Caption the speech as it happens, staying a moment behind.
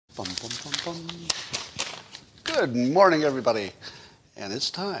Bum, bum, bum, bum. Good morning, everybody. And it's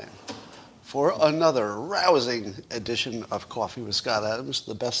time for another rousing edition of Coffee with Scott Adams,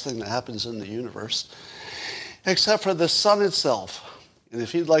 the best thing that happens in the universe, except for the sun itself. And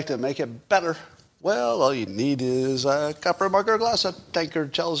if you'd like to make it better, well, all you need is a cup or mug or glass, a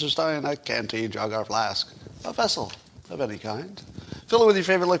tankard, chalice or stein, a canteen, jug or flask, a vessel of any kind. Fill it with your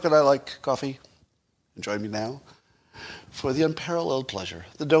favorite liquid. I like coffee. And join me now for the unparalleled pleasure,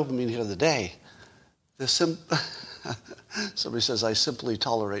 the dopamine hit of the day. Somebody says, I simply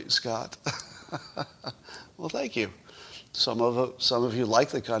tolerate Scott. Well, thank you. Some of you like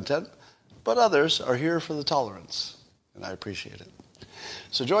the content, but others are here for the tolerance, and I appreciate it.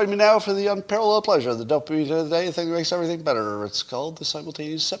 So join me now for the unparalleled pleasure, the dopamine hit of the day, the thing that makes everything better. It's called the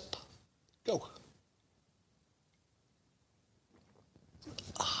simultaneous sip. Go.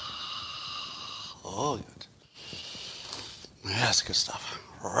 Oh, good. Yeah, that's good stuff.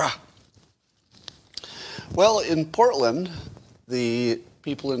 Rah. Well, in Portland, the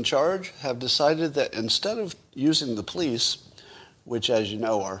people in charge have decided that instead of using the police, which, as you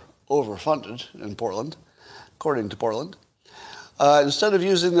know, are overfunded in Portland, according to Portland, instead of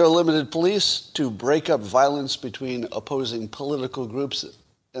using their limited police to break up violence between opposing political groups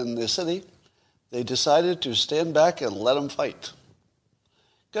in the city, they decided to stand back and let them fight.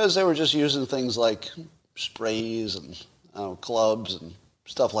 Because they were just using things like sprays and clubs and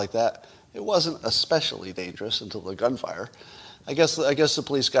stuff like that. It wasn't especially dangerous until the gunfire. I guess the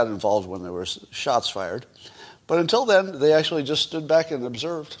police got involved when there were shots fired. But until then, they actually just stood back and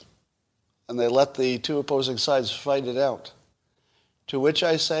observed. And they let the two opposing sides fight it out. To which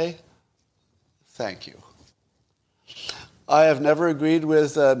I say, thank you. I have never agreed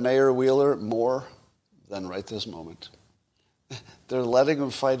with Mayor Wheeler more than right this moment. They're letting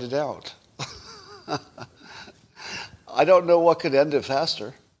them fight it out. I don't know what could end it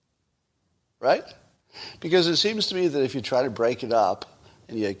faster, right? Because it seems to me that if you try to break it up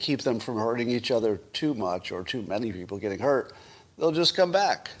and you keep them from hurting each other too much or too many people getting hurt, they'll just come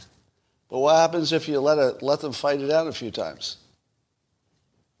back. But what happens if you let them fight it out a few times?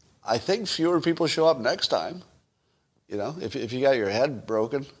 I think fewer people show up next time. You know, if you got your head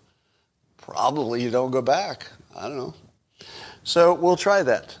broken, probably you don't go back. I don't know. So we'll try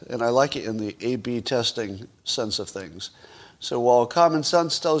that, and I like it in the A/B testing sense of things. So while common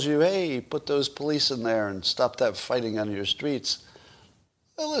sense tells you, hey, put those police in there and stop that fighting on your streets,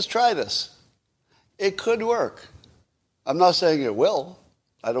 well, let's try this. It could work. I'm not saying it will.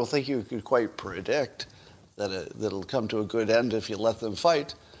 I don't think you could quite predict that it'll come to a good end if you let them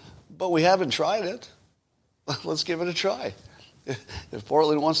fight, but we haven't tried it. Let's give it a try. If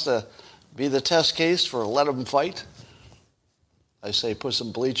Portland wants to be the test case for let them fight, I say put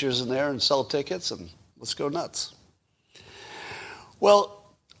some bleachers in there and sell tickets and let's go nuts. Well,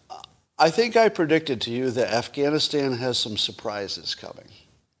 I think I predicted to you that Afghanistan has some surprises coming.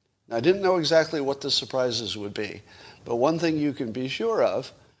 Now, I didn't know exactly what the surprises would be, but one thing you can be sure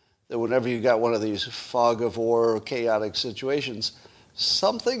of, that whenever you got one of these fog of war or chaotic situations,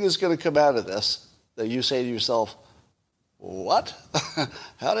 something is going to come out of this that you say to yourself, what?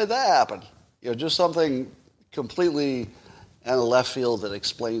 How did that happen? You know, just something completely and a left field that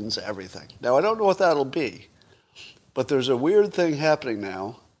explains everything. Now, I don't know what that'll be, but there's a weird thing happening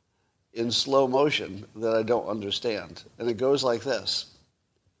now in slow motion that I don't understand. And it goes like this.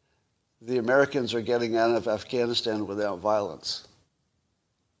 The Americans are getting out of Afghanistan without violence.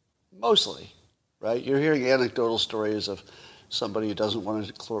 Mostly, right? You're hearing anecdotal stories of somebody who doesn't want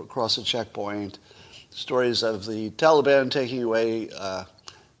to cross a checkpoint, stories of the Taliban taking away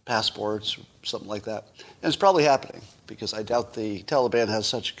passports, something like that. And it's probably happening because I doubt the Taliban has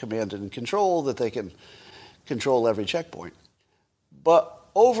such command and control that they can control every checkpoint. But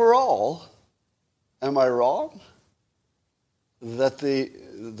overall, am I wrong? That the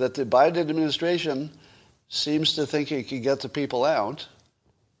Biden administration seems to think it can get the people out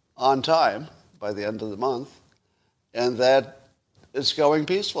on time by the end of the month and that it's going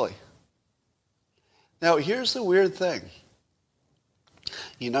peacefully. Now, here's the weird thing.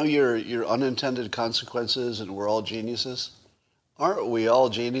 You know your unintended consequences and we're all geniuses? Aren't we all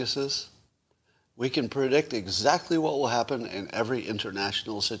geniuses? We can predict exactly what will happen in every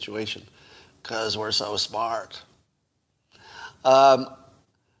international situation because we're so smart. But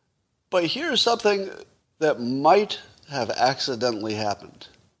here's something that might have accidentally happened.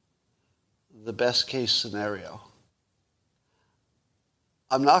 The best case scenario.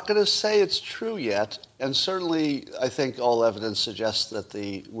 I'm not going to say it's true yet, and certainly I think all evidence suggests that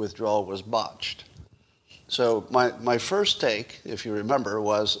the withdrawal was botched. So my first take, if you remember,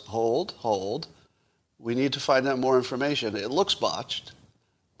 was hold. We need to find out more information. It looks botched,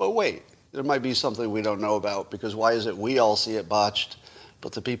 But wait, there might be something we don't know about, because why is it we all see it botched,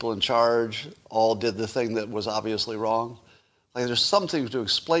 but the people in charge all did the thing that was obviously wrong? Like, there's something to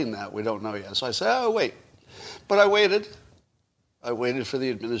explain that we don't know yet. So I said, oh, wait. But I waited. I waited for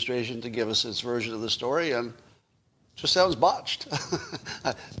the administration to give us its version of the story, and it just sounds botched.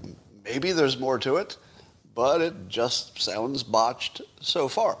 Maybe there's more to it, but it just sounds botched so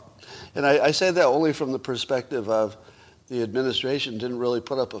far. And I say that only from the perspective of the administration didn't really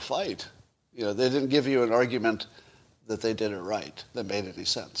put up a fight. They didn't give you an argument that they did it right that made any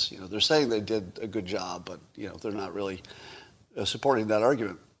sense. They're saying they did a good job, but they're not really supporting that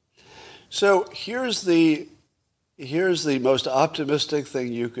argument. So here's the most optimistic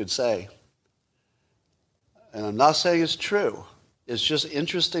thing you could say. And I'm not saying it's true. It's just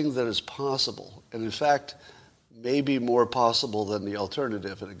interesting that it's possible. And in fact, maybe more possible than the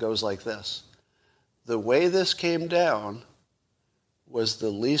alternative. And it goes like this. The way this came down was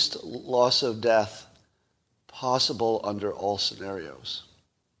the least loss of death possible under all scenarios.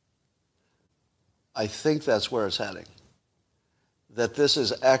 I think that's where it's heading. That this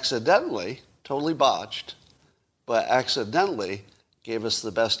is accidentally, totally botched, but accidentally gave us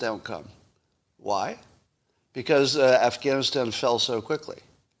the best outcome. Why? Because Afghanistan fell so quickly.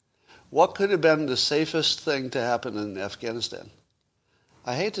 What could have been the safest thing to happen in Afghanistan?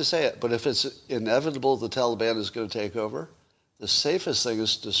 I hate to say it, but if it's inevitable the Taliban is going to take over, the safest thing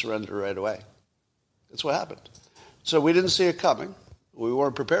is to surrender right away. That's what happened. So we didn't see it coming. We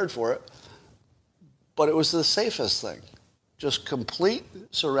weren't prepared for it. But it was the safest thing. Just complete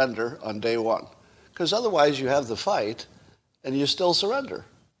surrender on day one. Because otherwise you have the fight and you still surrender.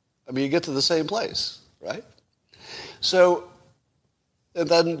 I mean, you get to the same place, right? So,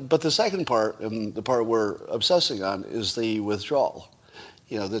 but the second part, and the part we're obsessing on, is the withdrawal.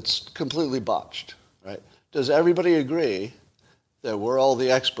 That's completely botched, right? Does everybody agree that we're all the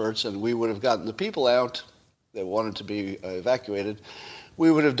experts and we would have gotten the people out that wanted to be evacuated?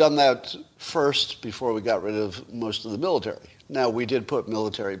 We would have done that first before we got rid of most of the military. Now, we did put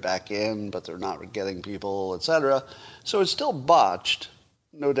military back in, but they're not getting people, etc. So it's still botched,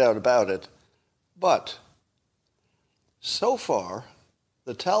 no doubt about it. But so far,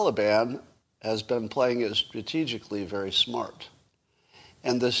 the Taliban has been playing it strategically very smart.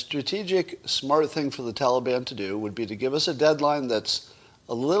 And the strategic smart thing for the Taliban to do would be to give us a deadline that's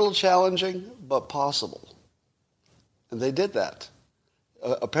a little challenging, but possible. And they did that.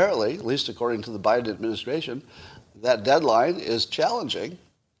 Apparently, at least according to the Biden administration, that deadline is challenging,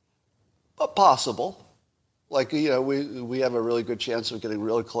 but possible. Like, we have a really good chance of getting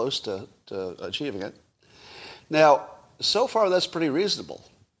really close to achieving it. Now, so far that's pretty reasonable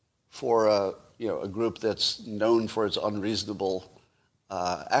for a group that's known for its unreasonable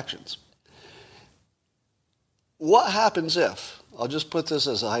actions. What happens if, I'll just put this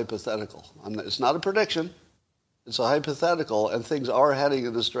as a hypothetical. It's not a prediction. It's a hypothetical, and things are heading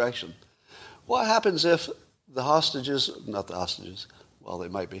in this direction. What happens if the hostages, not the hostages, well, they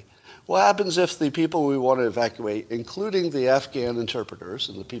might be. What happens if the people we want to evacuate, including the Afghan interpreters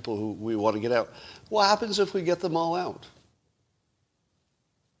and the people who we want to get out, what happens if we get them all out?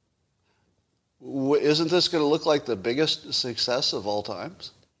 Isn't this going to look like the biggest success of all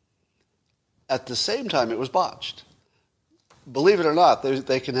times? At the same time, it was botched. Believe it or not,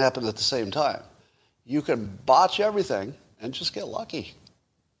 they can happen at the same time. You can botch everything and just get lucky.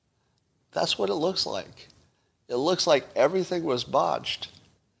 That's what it looks like. It looks like everything was botched.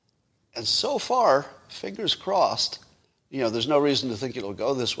 And so far, fingers crossed, there's no reason to think it'll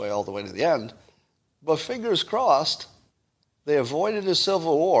go this way all the way to the end, but fingers crossed, they avoided a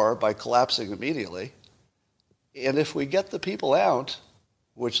civil war by collapsing immediately. And if we get the people out,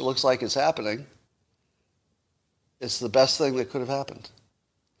 which looks like it's happening, it's the best thing that could have happened.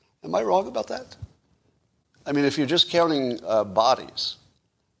 Am I wrong about that? I mean, if you're just counting bodies,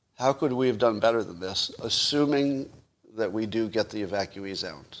 how could we have done better than this, assuming that we do get the evacuees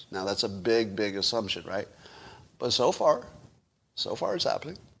out? Now, that's a big, big assumption, right? But so far it's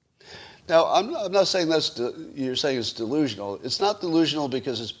happening. Now, I'm not saying you're saying it's delusional. It's not delusional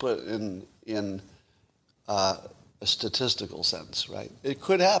because it's put in a statistical sense, right? It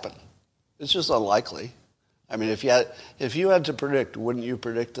could happen. It's just unlikely. I mean, if you had to predict, wouldn't you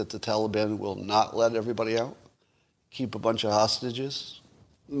predict that the Taliban will not let everybody out? Keep a bunch of hostages?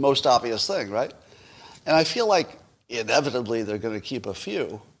 Most obvious thing, right? And I feel like inevitably they're going to keep a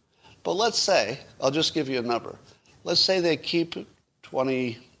few. But let's say, I'll just give you a number. Let's say they keep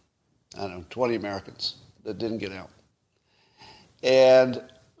 20 Americans that didn't get out.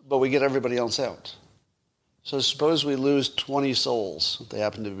 But we get everybody else out. So suppose we lose 20 souls. They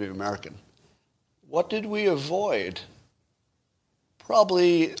happen to be American. What did we avoid?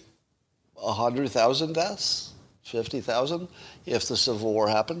 probably 100,000 deaths, 50,000, if the Civil War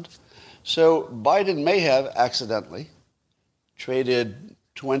happened. So Biden may have accidentally traded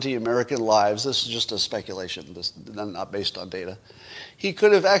 20 American lives. This is just a speculation, this not based on data. He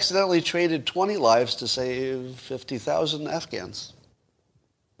could have accidentally traded 20 lives to save 50,000 Afghans.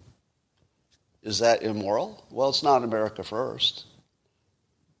 Is that immoral? Well, it's not America first,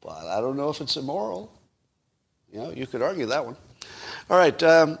 but I don't know if it's immoral. You could argue that one. All right.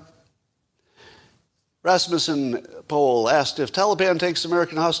 Rasmussen poll asked, if Taliban takes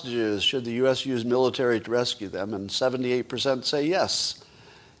American hostages, should the U.S. use military to rescue them? And 78% say yes.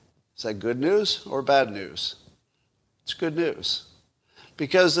 Is that good news or bad news? It's good news.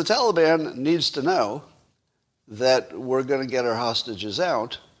 Because the Taliban needs to know that we're going to get our hostages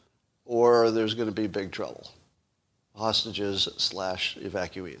out or there's going to be big trouble.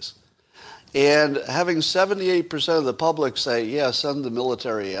 Hostages/evacuees. And having 78% of the public say, yeah, send the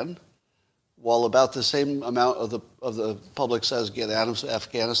military in, while about the same amount of the public says get out of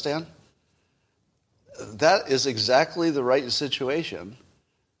Afghanistan, that is exactly the right situation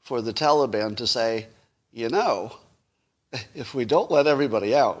for the Taliban to say, if we don't let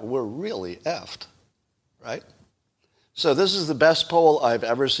everybody out, we're really effed, right? So this is the best poll I've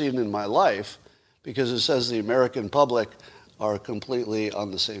ever seen in my life because it says the American public are completely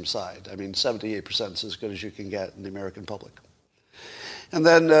on the same side. I mean, 78% is as good as you can get in the American public. And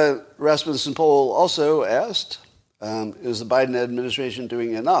then Rasmussen poll also asked, is the Biden administration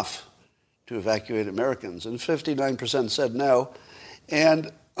doing enough to evacuate Americans? And 59% said no.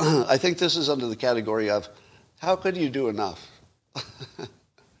 And I think this is under the category of, how could you do enough?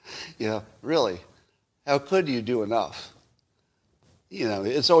 Really, how could you do enough?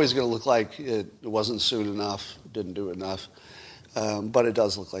 It's always going to look like it wasn't soon enough, didn't do enough, but it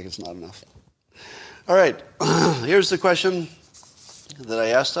does look like it's not enough. All right, here's the question that I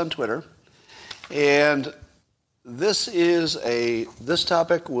asked on Twitter, and this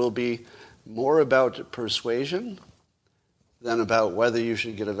topic will be more about persuasion than about whether you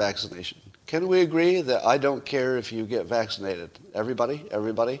should get a vaccination. Can we agree that I don't care if you get vaccinated? Everybody,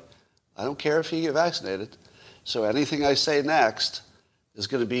 I don't care if you get vaccinated. So anything I say next is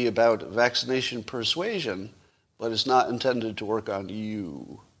going to be about vaccination persuasion, but it's not intended to work on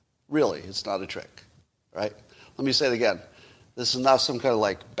you. Really, it's not a trick, right? Let me say it again. This is not some kind of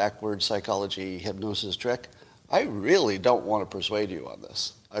like backward psychology hypnosis trick. I really don't want to persuade you on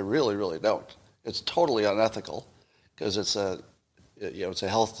this. I really, really don't. It's totally unethical because it's a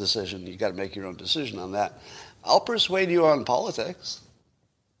health decision. You got to make your own decision on that. I'll persuade you on politics.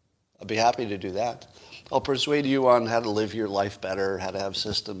 I'll be happy to do that. I'll persuade you on how to live your life better, how to have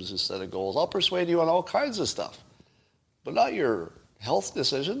systems instead of goals. I'll persuade you on all kinds of stuff, but not your health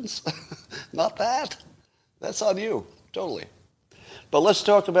decisions. Not that. That's on you, totally. But let's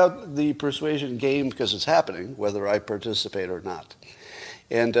talk about the persuasion game because it's happening, whether I participate or not.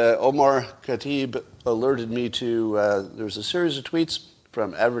 And Omar Khatib alerted me to, there's a series of tweets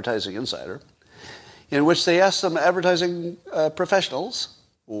from Advertising Insider in which they asked some advertising professionals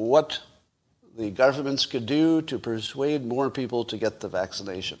what the governments could do to persuade more people to get the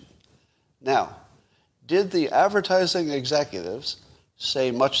vaccination. Now, did the advertising executives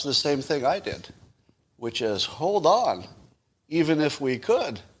say much the same thing I did, which is, hold on, even if we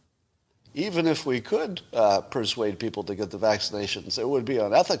could persuade people to get the vaccinations, it would be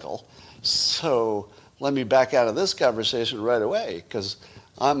unethical. So let me back out of this conversation right away because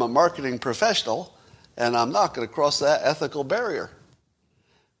I'm a marketing professional and I'm not going to cross that ethical barrier.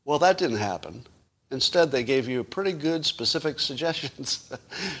 Well, that didn't happen. Instead, they gave you pretty good specific suggestions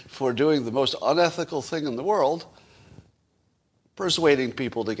for doing the most unethical thing in the world, persuading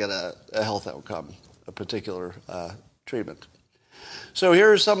people to get a health outcome, a particular treatment. So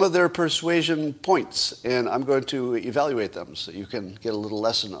here are some of their persuasion points, and I'm going to evaluate them so you can get a little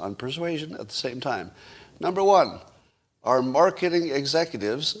lesson on persuasion at the same time. Number one, are marketing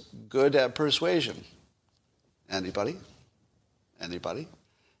executives good at persuasion? Anybody?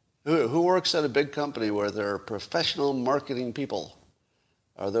 Who works at a big company where there are professional marketing people?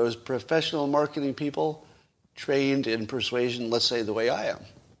 Are those professional marketing people trained in persuasion, let's say, the way I am?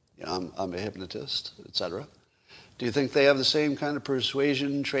 I'm a hypnotist, etc. Do you think they have the same kind of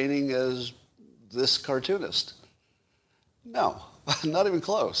persuasion training as this cartoonist? No, not even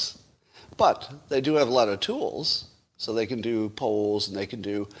close. But they do have a lot of tools, so they can do polls, and they can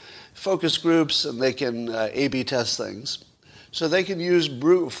do focus groups, and they can A/B test things. So they can use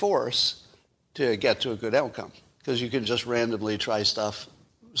brute force to get to a good outcome, because you can just randomly try stuff,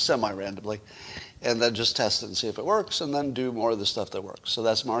 semi-randomly, and then just test it and see if it works, and then do more of the stuff that works. So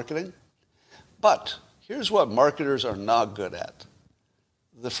that's marketing. But here's what marketers are not good at.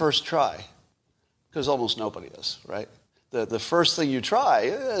 the first try, because almost nobody is, right? The first thing you try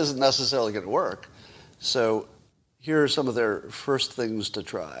isn't necessarily going to work. So here are some of their first things to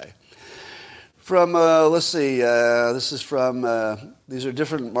try. From, let's see, this is from, these are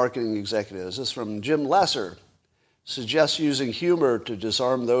different marketing executives. This is from Jim Lasser. Suggests using humor to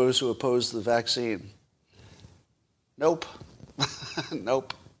disarm those who oppose the vaccine. Nope.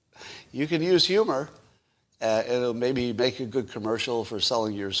 Nope. You can use humor. It'll maybe make a good commercial for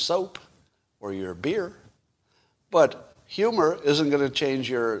selling your soap or your beer. But humor isn't going to change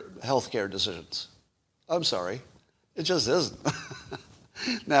your healthcare decisions. I'm sorry. It just isn't.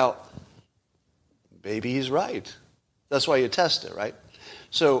 Now, maybe he's right. That's why you test it, right?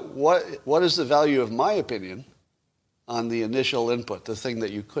 So what is the value of my opinion on the initial input, the thing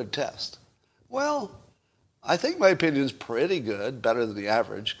that you could test? Well, I think my opinion is pretty good, better than the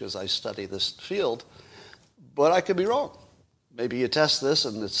average, because I study this field, but I could be wrong. Maybe you test this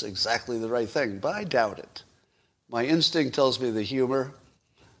and it's exactly the right thing, but I doubt it. My instinct tells me the humor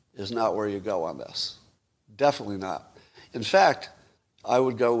is not where you go on this. Definitely not. In fact, I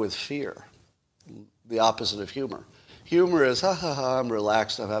would go with fear, the opposite of humor. Humor is, ha ha ha, I'm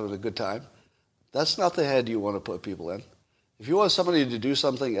relaxed, I'm having a good time. That's not the head you want to put people in. If you want somebody to do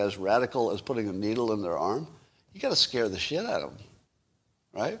something as radical as putting a needle in their arm, you got to scare the shit out of them,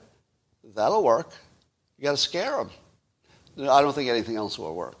 right? That'll work. You got to scare them. I don't think anything else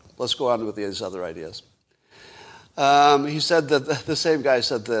will work. Let's go on with these other ideas. He said that the same guy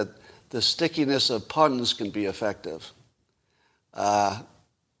said that the stickiness of puns can be effective. I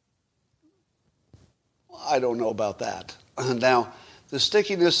don't know about that. Now, the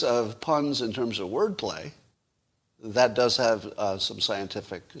stickiness of puns in terms of wordplay, that does have some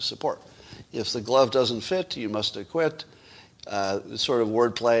scientific support. If the glove doesn't fit, you must acquit. Sort of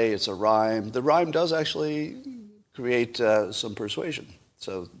wordplay, it's a rhyme. The rhyme does actually create some persuasion.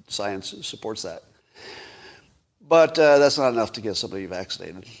 So science supports that. But that's not enough to get somebody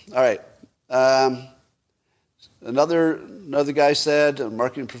vaccinated. All right. Another guy said, a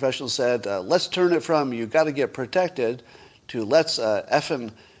marketing professional said, let's turn it from you got to get protected to let's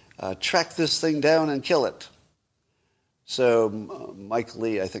effing track this thing down and kill it. So Mike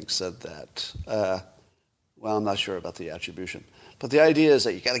Lee, I think, said that. Well, I'm not sure about the attribution. But the idea is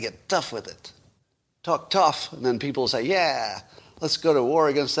that you got to get tough with it. Talk tough, and then people say, yeah, let's go to war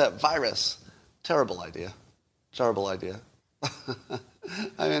against that virus. Terrible idea. Terrible idea.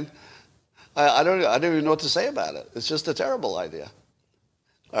 I mean, I don't even know what to say about it. It's just a terrible idea.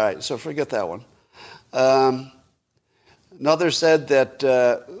 All right, so forget that one. Another said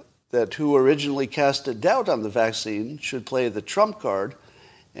that who originally casted doubt on the vaccine should play the trump card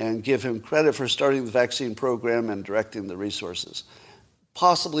and give him credit for starting the vaccine program and directing the resources.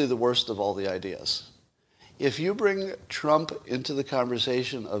 Possibly the worst of all the ideas. If you bring Trump into the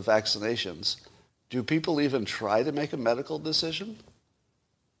conversation of vaccinations, do people even try to make a medical decision?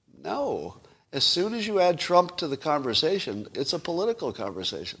 No. As soon as you add Trump to the conversation, it's a political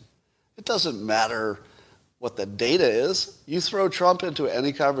conversation. It doesn't matter what the data is. You throw Trump into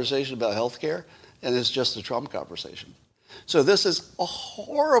any conversation about healthcare, and it's just a Trump conversation. So this is a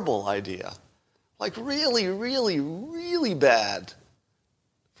horrible idea, like really, really, really bad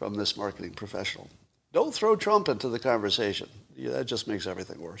from this marketing professional. Don't throw Trump into the conversation. Yeah, that just makes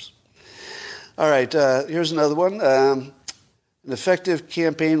everything worse. All right, here's another one. An effective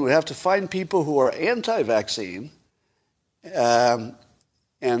campaign would have to find people who are anti-vaccine and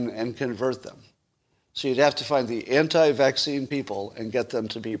convert them. So you'd have to find the anti-vaccine people and get them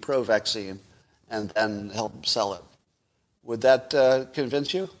to be pro-vaccine and then help sell it. Would that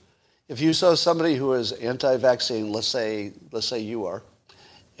convince you? If you saw somebody who is anti-vaccine, let's say you are,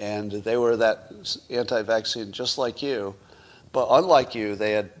 and they were that anti-vaccine just like you, but unlike you,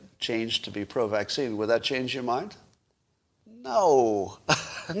 they had changed to be pro-vaccine, would that change your mind? No.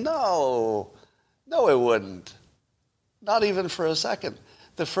 No, it wouldn't. Not even for a second.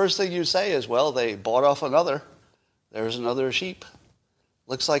 The first thing you say is, well, they bought off another. There's another sheep.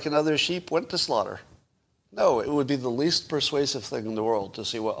 Looks like another sheep went to slaughter. No, it would be the least persuasive thing in the world to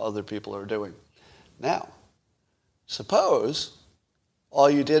see what other people are doing. Now, suppose all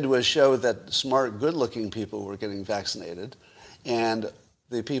you did was show that smart, good-looking people were getting vaccinated, and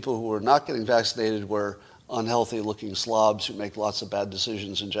the people who were not getting vaccinated were unhealthy-looking slobs who make lots of bad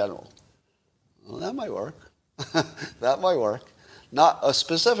decisions in general. Well, that might work. That might work. Not a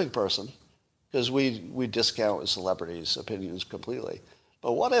specific person, because we discount celebrities' opinions completely.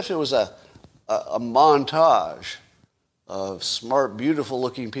 But what if it was a montage of smart,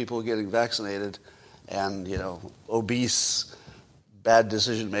 beautiful-looking people getting vaccinated and, obese, bad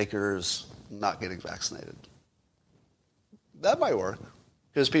decision makers not getting vaccinated? That might work.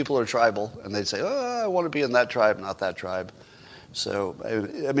 because people are tribal, and they'd say, oh, I want to be in that tribe, not that tribe. So,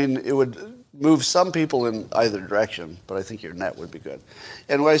 I mean, it would move some people in either direction, but I think your net would be good.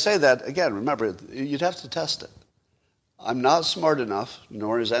 And when I say that, again, remember, you'd have to test it. I'm not smart enough,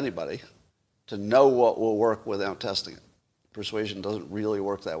 nor is anybody, to know what will work without testing it. Persuasion doesn't really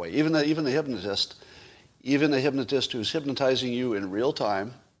work that way. Even the hypnotist who's hypnotizing you in real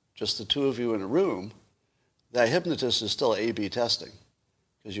time, just the two of you in a room, that hypnotist is still A/B testing.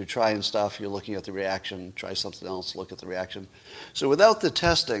 Because you're trying stuff, you're looking at the reaction, try something else, look at the reaction. So without the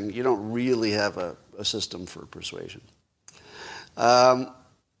testing, you don't really have a system for persuasion. They'd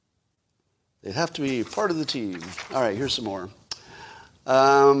have to be part of the team. All right, here's some more.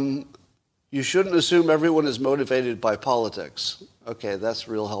 You shouldn't assume everyone is motivated by politics. Okay, that's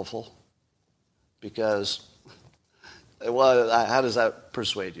real helpful. Because, well, how does that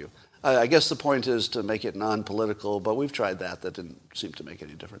persuade you? I guess the point is to make it non-political, but we've tried that. That didn't seem to make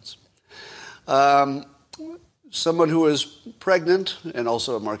any difference. Someone who was pregnant and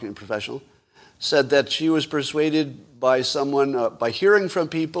also a marketing professional said that she was persuaded by someone, by hearing from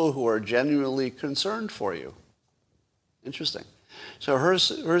people who are genuinely concerned for you. Interesting. So her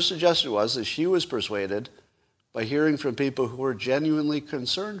suggestion was that she was persuaded by hearing from people who were genuinely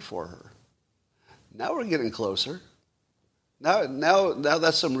concerned for her. Now we're getting closer. Now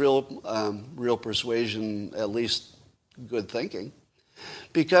that's some real persuasion, at least good thinking,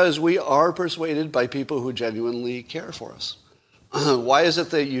 because we are persuaded by people who genuinely care for us. Why is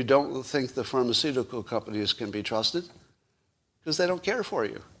it that you don't think the pharmaceutical companies can be trusted? Because they don't care for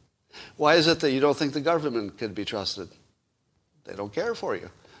you. Why is it that you don't think the government can be trusted? They don't care for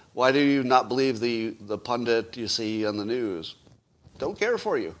you. Why do you not believe the pundit you see on the news? Don't care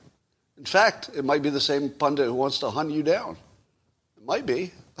for you. In fact, it might be the same pundit who wants to hunt you down. It might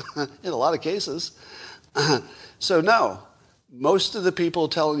be, in a lot of cases. So no, most of the people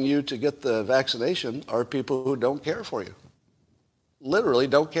telling you to get the vaccination are people who don't care for you. Literally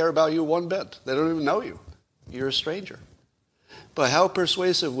don't care about you one bit. They don't even know you. You're a stranger. But how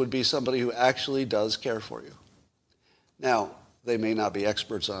persuasive would be somebody who actually does care for you? Now, they may not be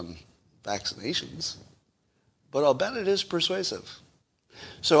experts on vaccinations, but I'll bet it is persuasive.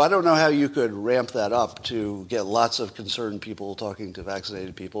 So I don't know how you could ramp that up to get lots of concerned people talking to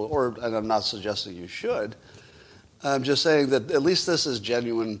vaccinated people, and I'm not suggesting you should. I'm just saying that at least this is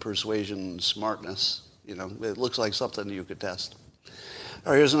genuine persuasion smartness. You know, it looks like something you could test.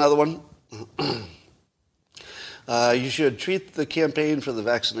 All right, here's another one. You should treat the campaign for the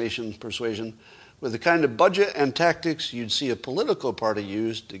vaccination persuasion with the kind of budget and tactics you'd see a political party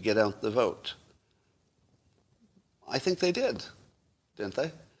use to get out the vote. I think they did, didn't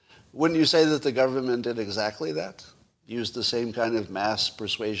they? Wouldn't you say that the government did exactly that? Used the same kind of mass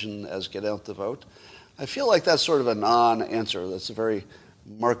persuasion as get out the vote? I feel like that's sort of a non-answer. That's a very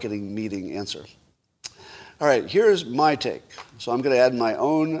marketing meeting answer. All right, here's my take. So I'm going to add my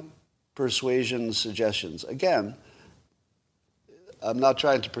own persuasion suggestions. Again, I'm not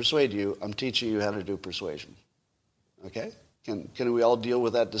trying to persuade you. I'm teaching you how to do persuasion. Okay? Can we all deal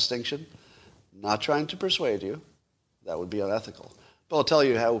with that distinction? Not trying to persuade you. That would be unethical. But I'll tell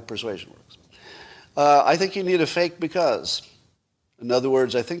you how persuasion works. I think you need a fake because. In other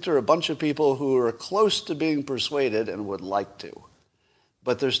words, I think there are a bunch of people who are close to being persuaded and would like to,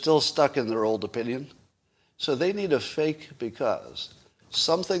 but they're still stuck in their old opinion. So they need a fake because.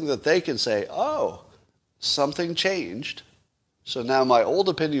 Something that they can say, oh, something changed. So now my old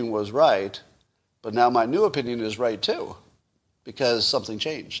opinion was right, but now my new opinion is right too, because something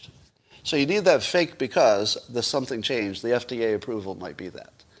changed. So you need that fake because the something changed. The FDA approval might be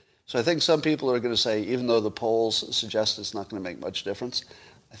that. So I think some people are going to say, even though the polls suggest it's not going to make much difference,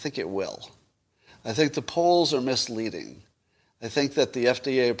 I think it will. I think the polls are misleading. I think that the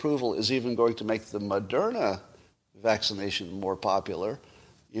FDA approval is even going to make the Moderna vaccination more popular,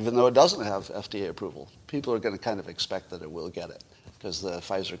 even though it doesn't have FDA approval. People are going to kind of expect that it will get it because the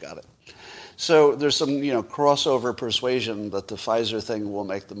Pfizer got it. So there's some, crossover persuasion that the Pfizer thing will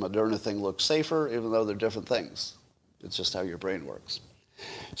make the Moderna thing look safer, even though they're different things. It's just how your brain works.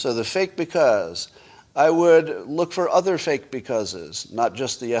 So the fake because, I would look for other fake becauses, not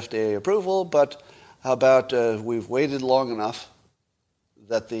just the FDA approval, but how about we've waited long enough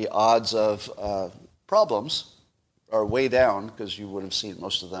that the odds of problems are way down because you would have seen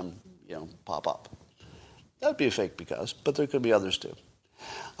most of them, pop up. That would be a fake because, but there could be others too.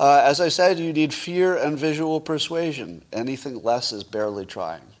 As I said, you need fear and visual persuasion. Anything less is barely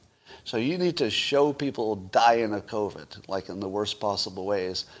trying. So you need to show people dying of COVID, like in the worst possible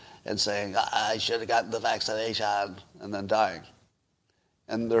ways, and saying, I should have gotten the vaccination, and then dying.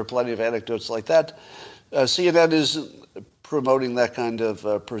 And there are plenty of anecdotes like that. CNN is promoting that kind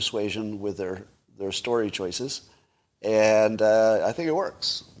of persuasion with their story choices. And I think it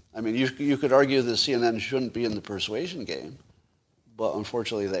works. I mean, you could argue that CNN shouldn't be in the persuasion game, but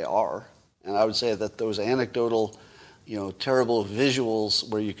unfortunately they are. And I would say that those anecdotal, terrible visuals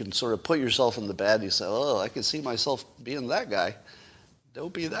where you can sort of put yourself in the bed and you say, oh, I can see myself being that guy.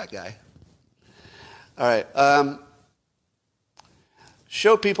 Don't be that guy. All right.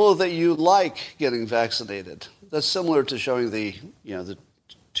 Show people that you like getting vaccinated. That's similar to showing the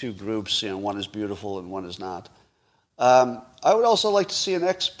two groups, one is beautiful and one is not. I would also like to see an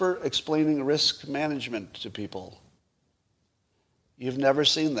expert explaining risk management to people. You've never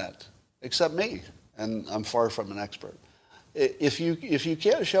seen that, except me, and I'm far from an expert. If you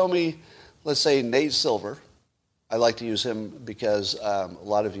can't show me, let's say, Nate Silver, I like to use him because a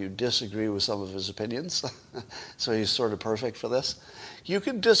lot of you disagree with some of his opinions, so he's sort of perfect for this. You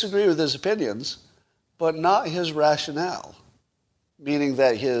can disagree with his opinions, but not his rationale, meaning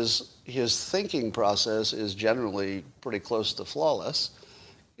that his thinking process is generally pretty close to flawless,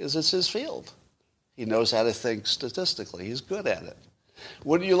 because it's his field. He knows how to think statistically. He's good at it.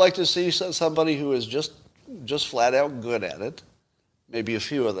 Wouldn't you like to see somebody who is just flat out good at it, maybe a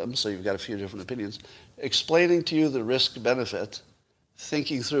few of them, so you've got a few different opinions, explaining to you the risk-benefit,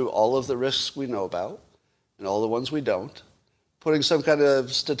 thinking through all of the risks we know about and all the ones we don't, putting some kind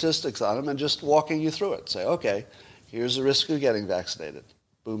of statistics on them and just walking you through it. Say, okay, here's the risk of getting vaccinated.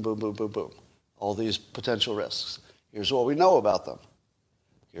 Boom, boom, boom, boom, boom. All these potential risks. Here's what we know about them.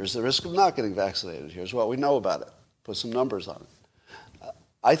 Here's the risk of not getting vaccinated. Here's what we know about it. Put some numbers on it.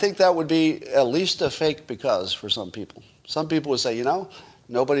 I think that would be at least a fake because for some people. Some people would say,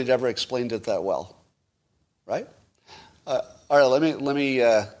 nobody had ever explained it that well. Right? All right, let me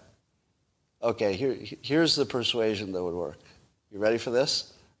okay, here's the persuasion that would work. You ready for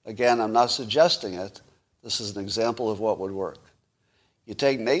this? Again, I'm not suggesting it. This is an example of what would work. You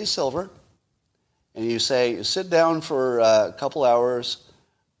take Nate Silver and you say, you sit down for a couple hours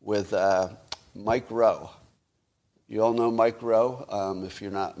with Mike Rowe. You all know Mike Rowe. If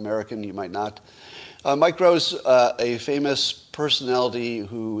you're not American, you might not. Mike Rowe's a famous personality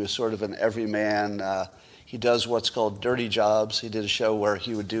who is sort of an everyman. He does what's called dirty jobs. He did a show where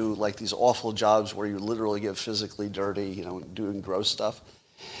he would do like these awful jobs where you literally get physically dirty, doing gross stuff.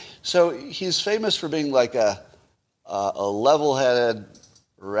 So he's famous for being like a level-headed,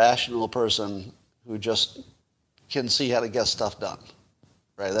 rational person who just can see how to get stuff done.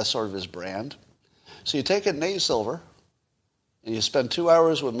 Right? That's sort of his brand. So you take Nate Silver and you spend 2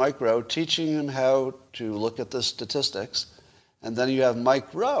 hours with Mike Rowe teaching him how to look at the statistics, and then you have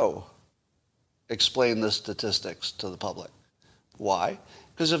Mike Rowe explain the statistics to the public. Why?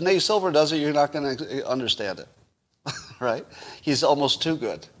 Because if Nate Silver does it, you're not going to understand it, right? He's almost too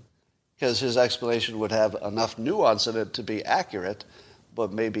good because his explanation would have enough nuance in it to be accurate,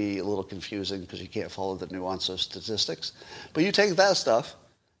 but maybe a little confusing because you can't follow the nuance of statistics. But you take that stuff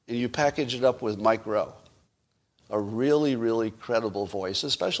and you package it up with Mike Rowe, a really, really credible voice,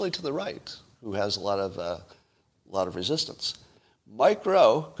 especially to the right, who has a lot of resistance. Mike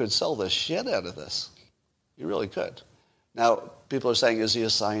Rowe could sell the shit out of this. He really could. Now, people are saying, is he a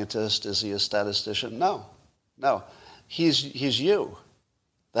scientist? Is he a statistician? No. He's you.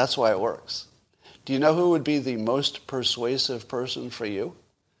 That's why it works. Do you know who would be the most persuasive person for you?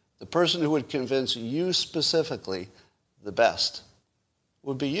 The person who would convince you specifically the best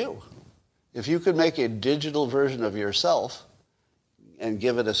would be you. If you could make a digital version of yourself and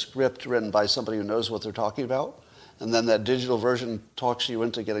give it a script written by somebody who knows what they're talking about, and then that digital version talks you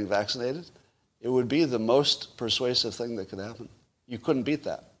into getting vaccinated, it would be the most persuasive thing that could happen. You couldn't beat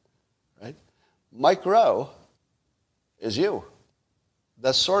that, right? Mike Rowe is you.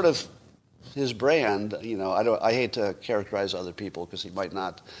 That's sort of his brand. I hate to characterize other people because he might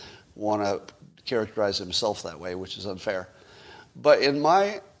not want to characterize himself that way, which is unfair. But in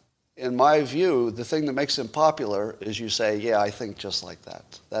my view, the thing that makes him popular is you say, yeah, I think just like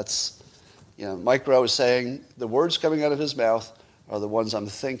that. That's, Mike Rowe is saying the words coming out of his mouth are the ones I'm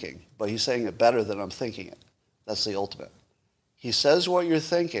thinking, but he's saying it better than I'm thinking it. That's the ultimate. He says what you're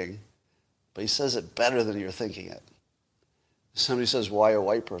thinking, but he says it better than you're thinking it. Somebody says, why a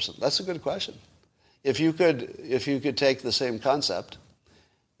white person? That's a good question. If you could take the same concept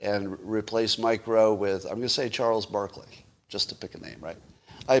and replace Mike Rowe with, I'm going to say Charles Barkley, just to pick a name, right?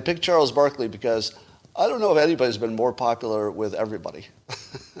 I picked Charles Barkley because I don't know if anybody's been more popular with everybody.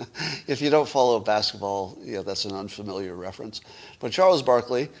 If you don't follow basketball, that's an unfamiliar reference. But Charles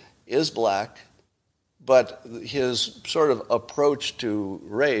Barkley is black, but his sort of approach to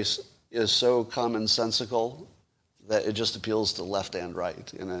race is so commonsensical that it just appeals to left and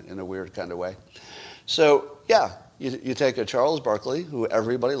right in a weird kind of way. So, yeah, You take a Charles Barkley, who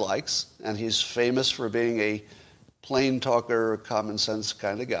everybody likes, and he's famous for being a plain talker, common sense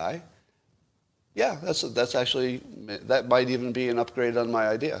kind of guy. Yeah, that's actually, that might even be an upgrade on my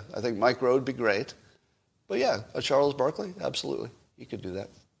idea. I think Mike Rowe would be great. But yeah, a Charles Barkley, absolutely. You could do that.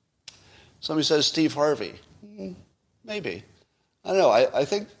 Somebody says Steve Harvey. Maybe. I don't know. I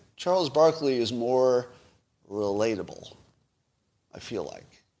think Charles Barkley is more relatable, I feel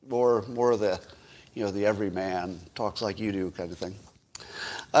like. More the, the everyman, talks like you do kind of thing.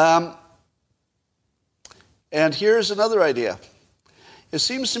 And here's another idea. It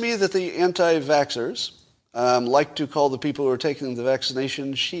seems to me that the anti-vaxxers like to call the people who are taking the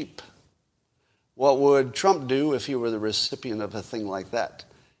vaccination sheep. What would Trump do if he were the recipient of a thing like that?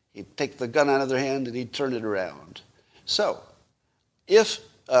 He'd take the gun out of their hand and he'd turn it around. So, here's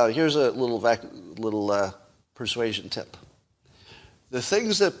a little persuasion tip. The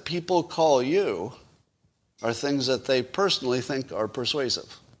things that people call you are things that they personally think are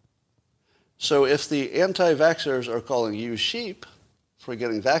persuasive. So if the anti-vaxxers are calling you sheep for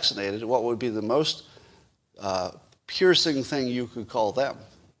getting vaccinated, what would be the most piercing thing you could call them?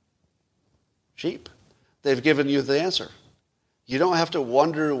 Sheep. They've given you the answer. You don't have to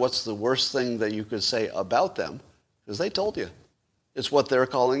wonder what's the worst thing that you could say about them, because they told you. It's what they're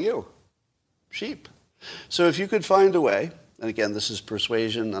calling you. Sheep. So if you could find a way, and again, this is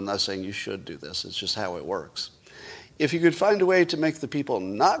persuasion, I'm not saying you should do this, it's just how it works. If you could find a way to make the people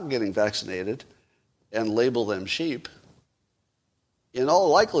not getting vaccinated and label them sheep, in all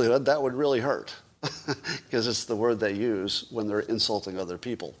likelihood, that would really hurt, because it's the word they use when they're insulting other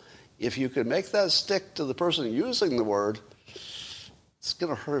people. If you could make that stick to the person using the word, it's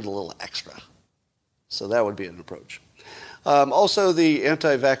going to hurt a little extra. So that would be an approach. Also, the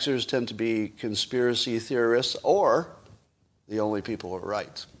anti-vaxxers tend to be conspiracy theorists or the only people who are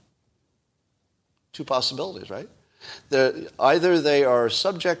right. Two possibilities, right? Either they are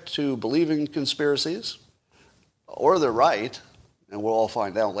subject to believing conspiracies, or they're right, and we'll all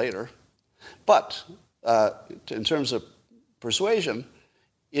find out later. But in terms of persuasion,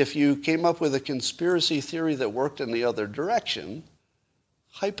 if you came up with a conspiracy theory that worked in the other direction,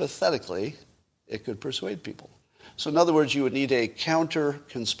 hypothetically, it could persuade people. So in other words, you would need a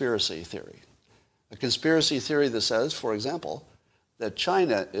counter-conspiracy theory. A conspiracy theory that says, for example, that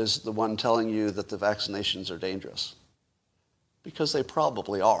China is the one telling you that the vaccinations are dangerous. Because they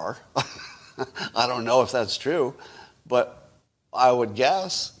probably are. I don't know if that's true, but I would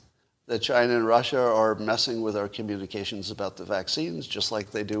guess that China and Russia are messing with our communications about the vaccines, just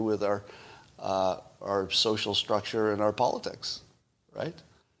like they do with our social structure and our politics, right?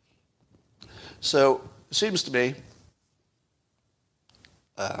 So it seems to me,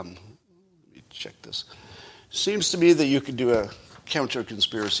 let me check this. Seems to me that you could do a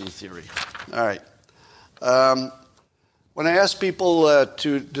counter-conspiracy theory. All right. When I asked people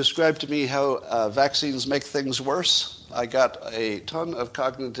to describe to me how vaccines make things worse, I got a ton of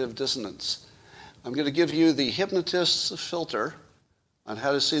cognitive dissonance. I'm going to give you the hypnotist's filter on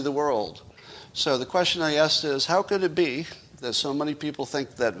how to see the world. So the question I asked is, how could it be that so many people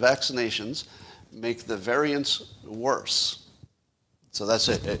think that vaccinations make the variants worse? So that's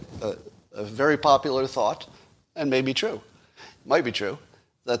a very popular thought, and may be true. It might be true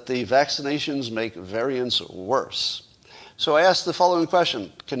that the vaccinations make variants worse. So I asked the following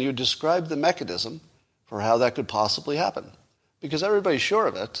question: can you describe the mechanism for how that could possibly happen? Because everybody's sure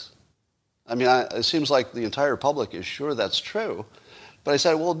of it. I mean, it seems like the entire public is sure that's true. But I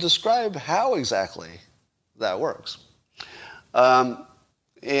said, well, describe how exactly that works.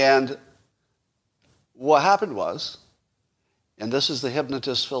 And what happened was, and this is the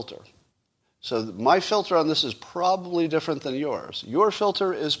hypnotist filter. So my filter on this is probably different than yours. Your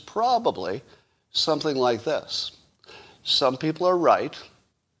filter is probably something like this. Some people are right,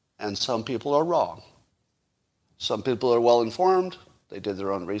 and some people are wrong. Some people are well-informed. They did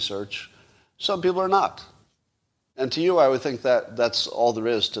their own research. Some people are not. And to you, I would think that that's all there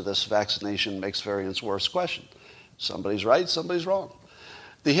is to this vaccination makes variants worse question. Somebody's right, somebody's wrong.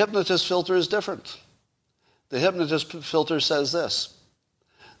 The hypnotist filter is different. The hypnotist filter says this: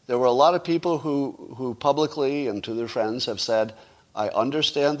 there were a lot of people who publicly and to their friends have said, I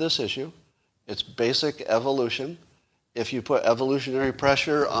understand this issue. It's basic evolution. If you put evolutionary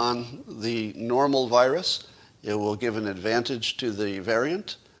pressure on the normal virus, it will give an advantage to the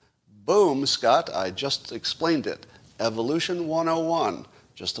variant. Boom, Scott, I just explained it. Evolution 101.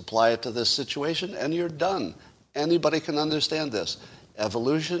 Just apply it to this situation and you're done. Anybody can understand this.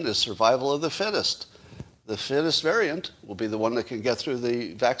 Evolution is survival of the fittest. The fittest variant will be the one that can get through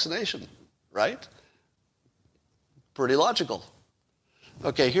the vaccination, right? Pretty logical.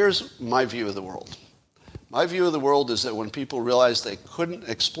 Okay, here's my view of the world. My view of the world is that when people realized they couldn't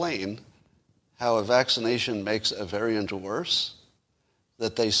explain how a vaccination makes a variant worse,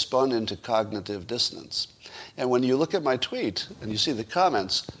 that they spun into cognitive dissonance. And when you look at my tweet and you see the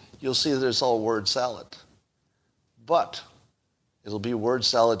comments, you'll see that it's all word salad. But it'll be word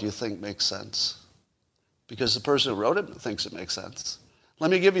salad you think makes sense, because the person who wrote it thinks it makes sense. Let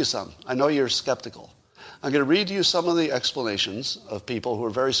me give you some. I know you're skeptical. I'm going to read you some of the explanations of people who are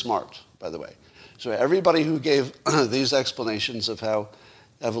very smart, by the way. So everybody who gave these explanations of how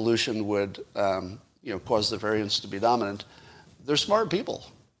evolution would cause the variants to be dominant, they're smart people.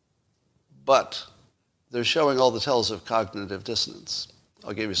 But they're showing all the tells of cognitive dissonance.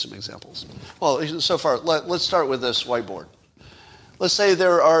 I'll give you some examples. Well, so far, let's start with this whiteboard. Let's say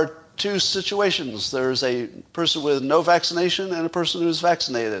there are two situations. There's a person with no vaccination and a person who's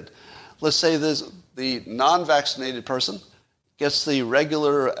vaccinated. Let's say the non-vaccinated person gets the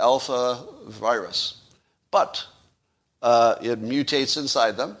regular alpha virus, but it mutates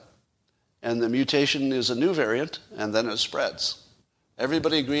inside them, and the mutation is a new variant, and then it spreads.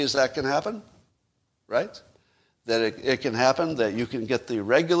 Everybody agrees that can happen, right? That it can happen, that you can get the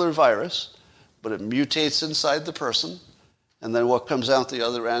regular virus, but it mutates inside the person, and then what comes out the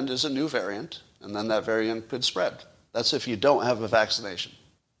other end is a new variant, and then that variant could spread. That's if you don't have a vaccination.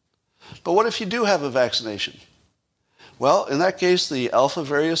 But what if you do have a vaccination? Well, in that case, the alpha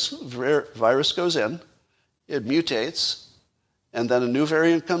virus goes in, it mutates, and then a new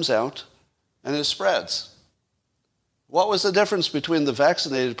variant comes out, and it spreads. What was the difference between the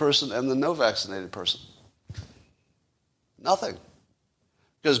vaccinated person and the no vaccinated person? Nothing.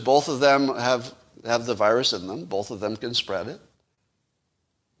 Because both of them have the virus in them. Both of them can spread it.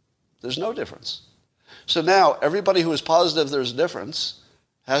 There's no difference. So now everybody who is positive there's a difference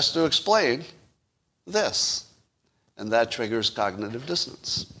has to explain this. And that triggers cognitive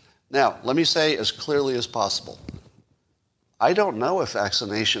dissonance. Now, let me say as clearly as possible, I don't know if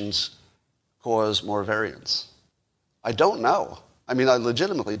vaccinations cause more variants. I don't know. I mean, I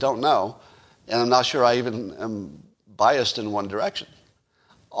legitimately don't know, and I'm not sure I even am biased in one direction.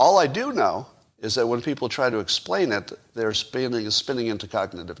 All I do know is that when people try to explain it, they're spinning into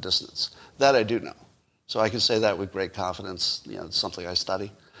cognitive dissonance. That I do know. So I can say that with great confidence. It's something I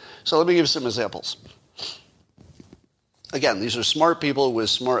study. So let me give you some examples. Again, these are smart people with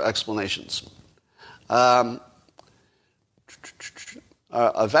smart explanations. A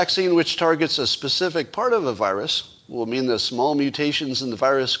vaccine which targets a specific part of a virus will mean that small mutations in the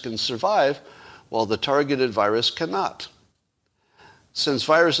virus can survive while the targeted virus cannot. Since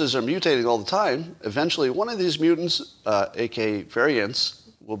viruses are mutating all the time, eventually one of these mutants, aka variants,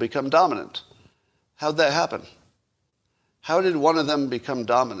 will become dominant. How'd that happen? How did one of them become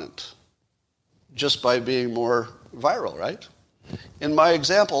dominant? Just by being more viral, right? In my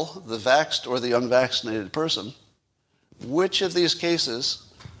example, the vaxxed or the unvaccinated person, which of these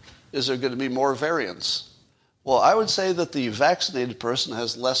cases is there going to be more variants? Well, I would say that the vaccinated person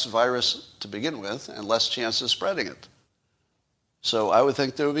has less virus to begin with and less chance of spreading it. So I would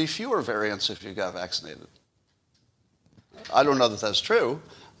think there would be fewer variants if you got vaccinated. I don't know that that's true.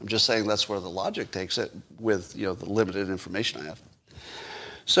 I'm just saying that's where the logic takes it with the limited information I have.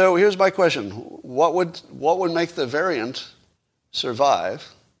 So here's my question. What would make the variant survive?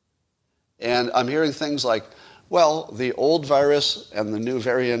 And I'm hearing things like, well, the old virus and the new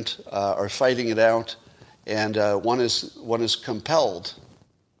variant are fighting it out, and one is compelled.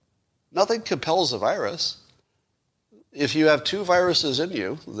 Nothing compels a virus. If you have two viruses in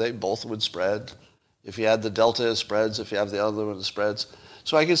you, they both would spread. If you had the Delta, it spreads. If you have the other one, it spreads.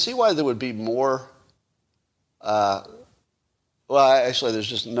 So I can see why there would be more. Actually, there's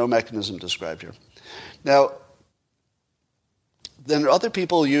just no mechanism described here. Now, then other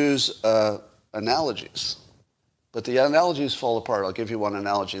people use analogies, but the analogies fall apart. I'll give you one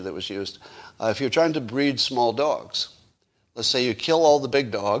analogy that was used. If you're trying to breed small dogs, let's say you kill all the big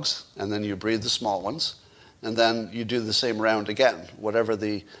dogs, and then you breed the small ones, and then you do the same round again. Whatever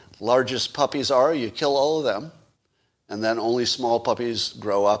the largest puppies are, you kill all of them, and then only small puppies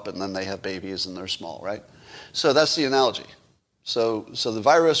grow up, and then they have babies, and they're small, right? So that's the analogy. So the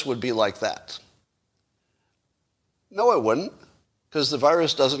virus would be like that. No, it wouldn't, because the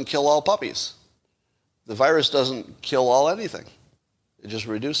virus doesn't kill all puppies. The virus doesn't kill all anything. It just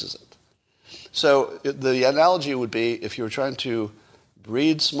reduces it. So the analogy would be if you were trying to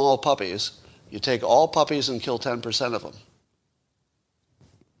breed small puppies, you take all puppies and kill 10% of them.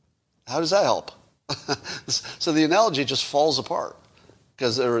 How does that help? So the analogy just falls apart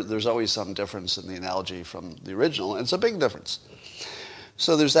because there's always some difference in the analogy from the original, and it's a big difference.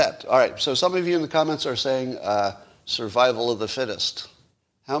 So there's that. All right, so some of you in the comments are saying survival of the fittest.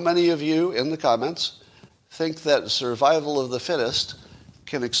 How many of you in the comments think that survival of the fittest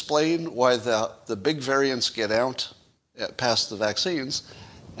can explain why the big variants get out past the vaccines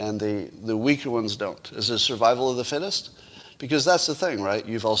and the weaker ones don't. Is it survival of the fittest? Because that's the thing, right?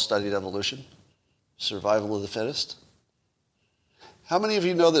 You've all studied evolution. Survival of the fittest. How many of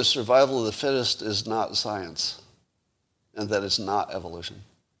you know that survival of the fittest is not science and that it's not evolution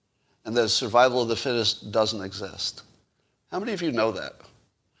and that survival of the fittest doesn't exist? How many of you know that?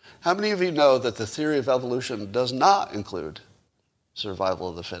 How many of you know that the theory of evolution does not include survival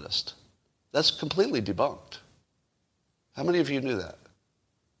of the fittest? That's completely debunked. How many of you knew that?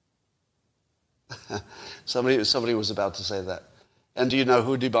 Somebody was about to say that. And do you know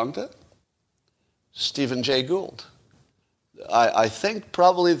who debunked it? Stephen Jay Gould. I think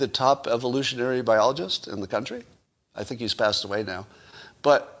probably the top evolutionary biologist in the country. I think he's passed away now.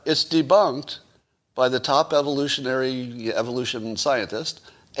 But it's debunked by the top evolution scientist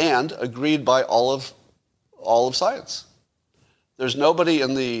and agreed by all of science. There's nobody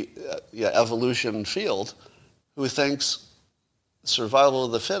in the evolution field who thinks survival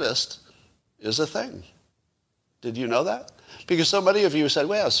of the fittest is a thing. Did you know that? Because so many of you said,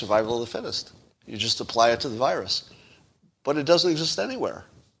 well, survival of the fittest. You just apply it to the virus. But it doesn't exist anywhere.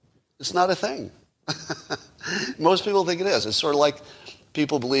 It's not a thing. Most people think it is. It's sort of like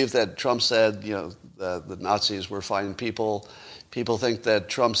people believe that Trump said, the Nazis were fine people. People think that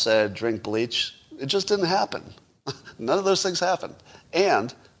Trump said, drink bleach. It just didn't happen. None of those things happened.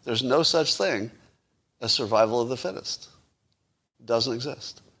 And there's no such thing as survival of the fittest. It doesn't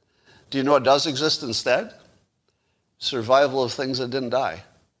exist. Do you know what does exist instead? Survival of things that didn't die.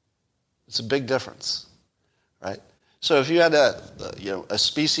 It's a big difference, right? So if you had a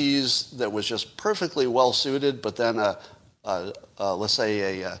species that was just perfectly well suited, but then let's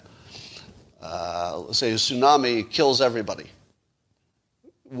say a tsunami kills everybody,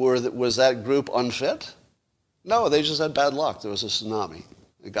 was that group unfit? No, they just had bad luck. There was a tsunami.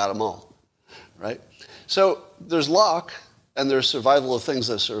 It got them all, right? So there's luck and there's survival of things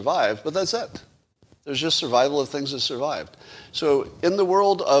that survived, but that's it. There's just survival of things that survived. So in the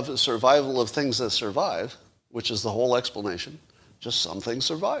world of survival of things that survive, which is the whole explanation, just some things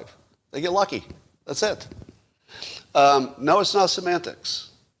survive. They get lucky. That's it. No, it's not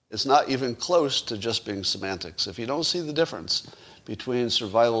semantics. It's not even close to just being semantics. If you don't see the difference between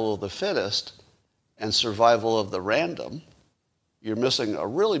survival of the fittest and survival of the random, you're missing a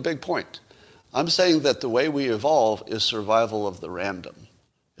really big point. I'm saying that the way we evolve is survival of the random.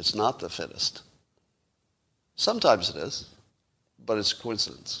 It's not the fittest. Sometimes it is, but it's a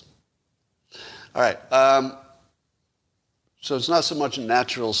coincidence. All right. So it's not so much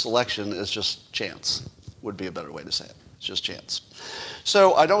natural selection as just chance, would be a better way to say it. It's just chance.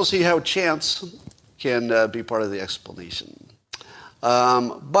 So I don't see how chance can be part of the explanation.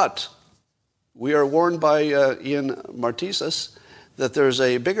 But we are warned by Ian Martisis that there's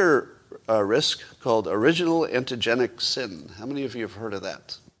a bigger risk called original antigenic sin. How many of you have heard of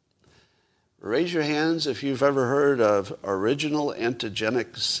that? Raise your hands if you've ever heard of original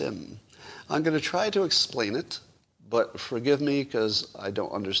antigenic sin. I'm going to try to explain it, but forgive me because I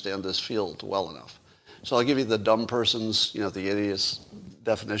don't understand this field well enough. So I'll give you the dumb person's, the idiot's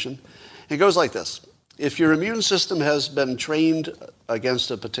definition. It goes like this. If your immune system has been trained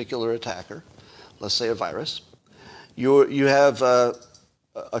against a particular attacker, let's say a virus, you have a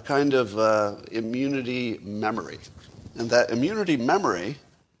kind of immunity memory. And that immunity memory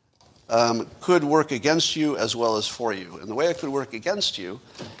could work against you as well as for you. And the way it could work against you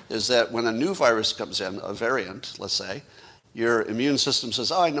is that when a new virus comes in, a variant, let's say, your immune system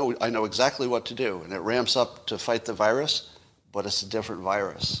says, oh, I know exactly what to do. And it ramps up to fight the virus, but it's a different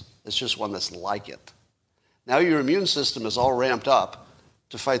virus. It's just one that's like it. Now your immune system is all ramped up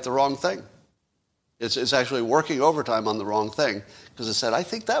to fight the wrong thing. It's actually working overtime on the wrong thing because it said, I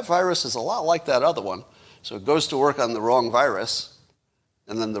think that virus is a lot like that other one. So it goes to work on the wrong virus,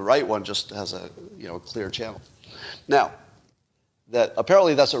 and then the right one just has a clear channel. Now,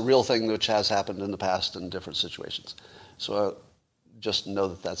 apparently that's a real thing which has happened in the past in different situations. So just know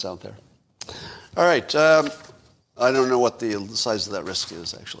that that's out there. All right. I don't know what the size of that risk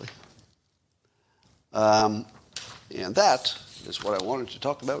is, actually. And that is what I wanted to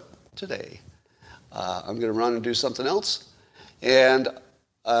talk about today. I'm going to run and do something else. And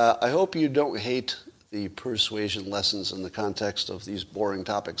I hope you don't hate the persuasion lessons in the context of these boring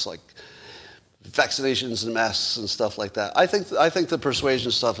topics like vaccinations and masks and stuff like that. I think the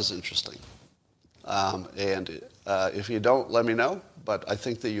persuasion stuff is interesting. And if you don't, let me know. But I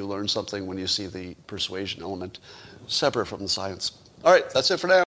think that you learn something when you see the persuasion element separate from the science. All right, that's it for now.